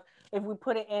kind of, if we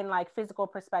put it in like physical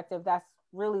perspective, that's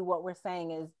really what we're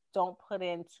saying is don't put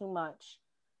in too much.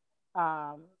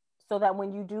 So that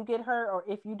when you do get hurt, or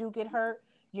if you do get hurt,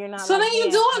 you're not. So then you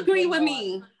do agree with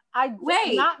me.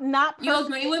 Wait, not you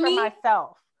agree with me?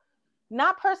 Myself.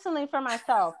 Not personally for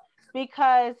myself,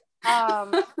 because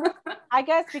I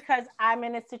guess because I'm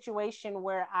in a situation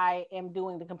where I am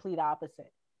doing the complete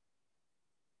opposite.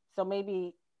 So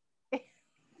maybe,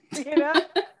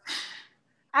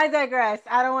 I digress.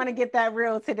 I don't want to get that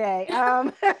real today.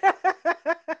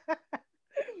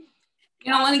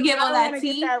 You don't want to give all that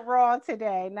tea? Get that raw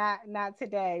today. Not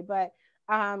today. But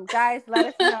guys, let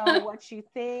us know what you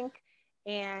think.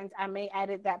 And I may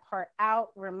edit that part out.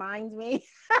 Remind me.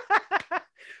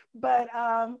 But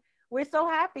we're so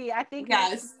happy. I think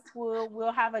yes,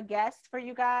 we'll have a guest for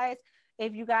you guys.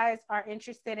 If you guys are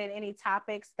interested in any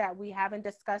topics that we haven't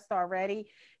discussed already,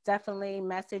 definitely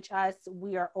message us.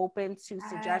 We are open to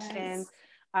suggestions.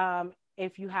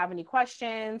 If you have any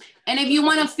questions. And if you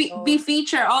want to be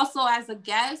featured also as a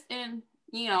guest in,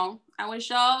 our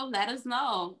show, let us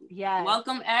know. Yes.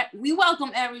 We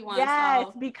welcome everyone. Yes,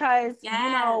 so. Because,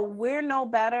 we're no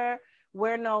better.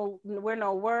 We're no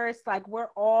worse. Like we're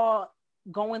all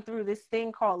going through this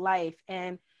thing called life,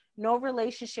 and no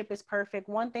relationship is perfect.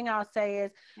 One thing I'll say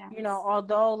is,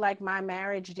 although like my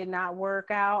marriage did not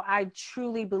work out, I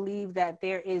truly believe that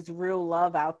there is real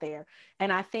love out there.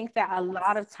 And I think that a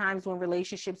lot of times when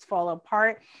relationships fall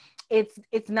apart,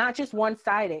 it's not just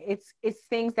one-sided. It's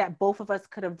things that both of us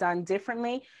could have done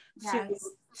differently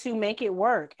to make it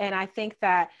work. And I think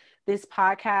that this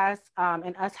podcast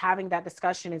and us having that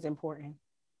discussion is important.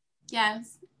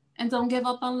 Yes. And don't give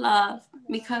up on love,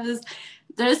 because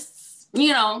there's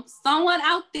someone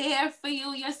out there for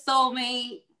you, your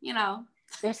soulmate,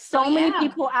 There's so many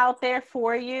people out there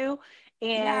for you.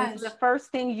 And the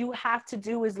first thing you have to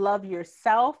do is love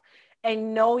yourself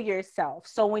and know yourself.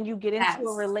 So when you get into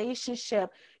a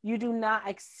relationship, you do not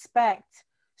expect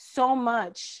so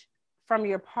much from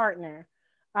your partner.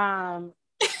 I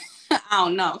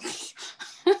don't know.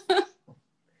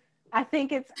 I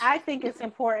think it's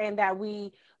important that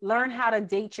we learn how to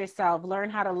date yourself, learn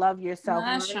how to love yourself,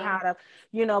 learn how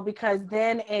to, because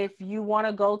then if you want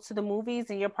to go to the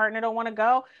movies and your partner don't want to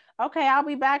go, okay, I'll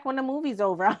be back when the movie's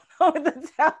over. I don't know what to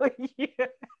tell you.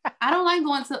 I don't like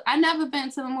I've never been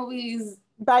to the movies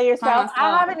by yourself.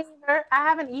 I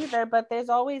haven't either, but there's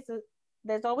always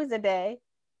a day.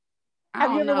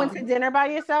 Have you ever went to dinner by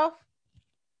yourself?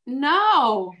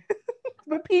 No.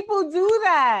 But people do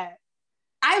that.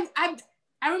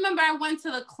 I remember I went to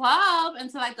the club and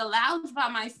to like a lounge by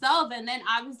myself, and then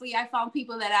obviously I found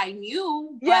people that I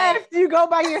knew. Yes, you go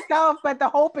by yourself, but the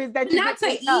hope is that you not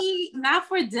to eat, not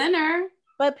for dinner.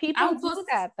 But people do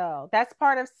that though. That's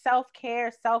part of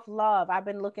self-care, self-love. I've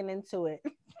been looking into it.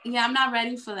 Yeah, I'm not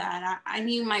ready for that. I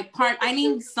need my part. I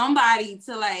need somebody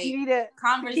to like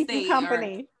conversate. Keep you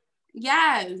company.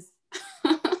 Yes.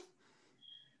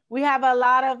 We have a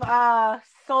lot of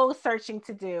soul searching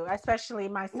to do, especially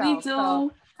myself. We do.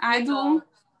 So, I do.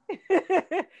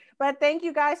 But thank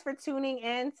you guys for tuning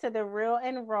in to The Real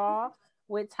and Raw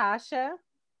with Tasha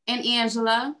and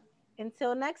Angela.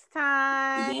 Until next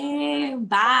time. Yeah,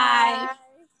 bye.